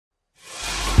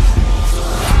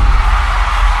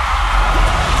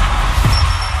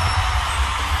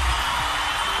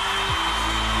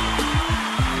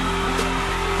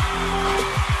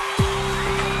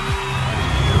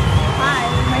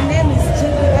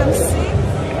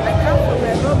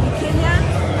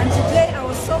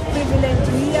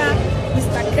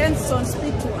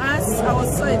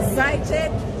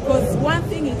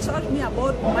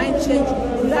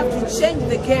change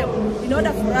the game in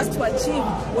order for us to achieve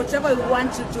whatever we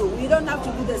want to do. We don't have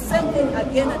to do the same thing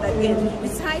again and again.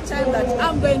 It's high time that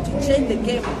I'm going to change the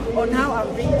game on how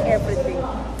I'm doing everything.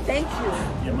 Thank you.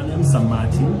 Yeah, my name is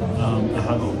Samati.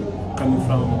 Coming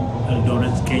from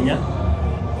Eldoret, Kenya.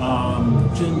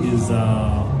 Jane is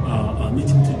a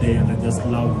meeting today, and I just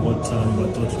love what you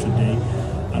were taught today.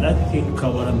 And I think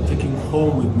what I'm taking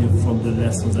home with me from the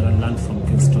lessons that I learned from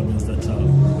Kenston is that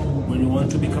when you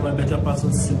want to become a better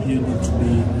person, simply you need to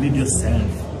lead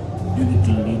yourself. You need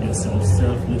to lead yourself.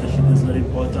 Self-leadership is very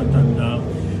important,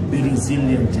 and be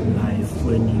resilient in life.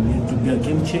 When you need to be a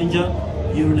game changer,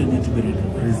 you really need to be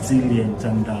resilient,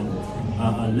 and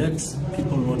let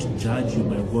people not judge you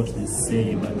by what they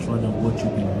say, but rather what you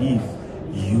believe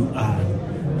you are.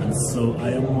 And so I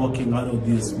am walking out of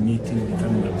this meeting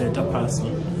becoming a better person,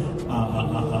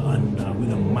 and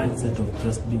with a mindset of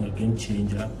just being a game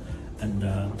changer, and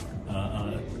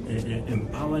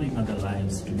empowering other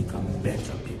lives to become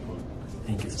better people.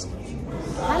 Thank you so much.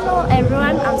 Hello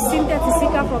everyone, I'm Cynthia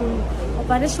Tisika from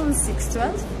Operation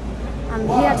 612. I'm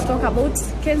here to talk about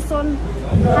Kenston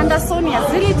Henderson. He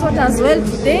has really taught us well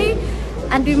today,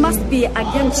 and we must be a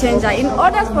game changer. In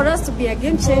order for us to be a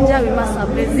game changer, we must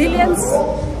have resilience,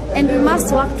 and we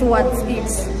must work towards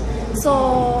it.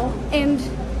 So, and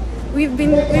we've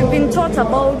been taught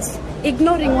about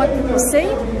ignoring what people say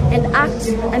and act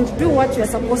and do what you're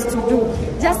supposed to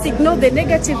do. Just ignore the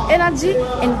negative energy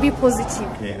and be positive.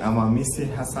 Okay, I'm Mr.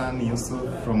 Hassan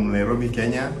Yusuf from Nairobi,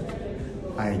 Kenya.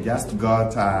 I just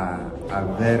got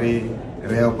a very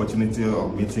rare opportunity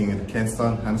of meeting with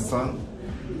Kenston Henderson.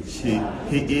 He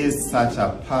is such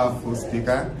a powerful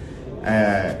speaker.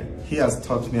 He has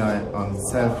taught me on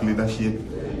self-leadership,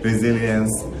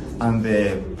 resilience, and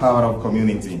the power of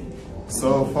community.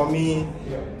 So for me,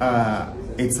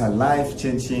 it's a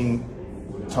life-changing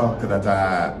talk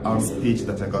or speech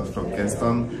that I got from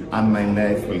Kenston, and my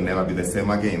life will never be the same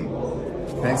again.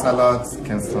 Thanks a lot,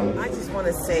 Kenston. I just want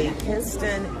to say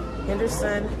Kenston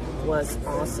Henderson was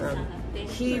awesome.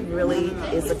 He really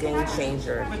is a game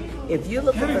changer. If you're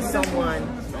looking for someone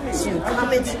to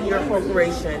come into your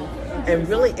corporation and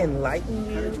really enlighten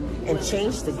you and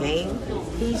change the game,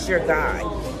 he's your guy.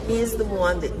 He's the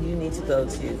one that you need to go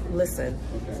to. Listen,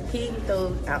 he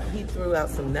threw out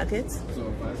some nuggets,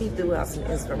 he threw out some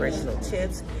inspirational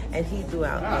tips, and he threw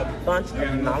out a bunch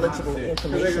of knowledgeable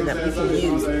information that we can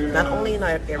use, not only in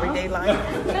our everyday life,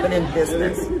 but in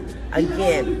business.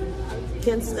 Again,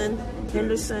 Kenston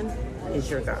Henderson is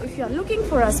your guy. If you are looking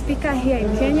for a speaker here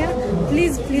in Kenya,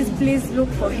 please look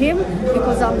for him,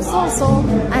 because I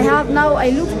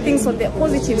look at things on the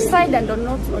positive side and not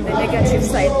on the negative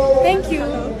side. Thank you.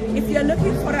 If you're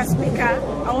looking for a speaker,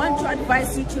 I want to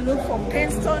advise you to look for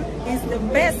Kenston. He's the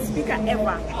best speaker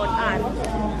ever on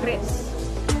earth. Great.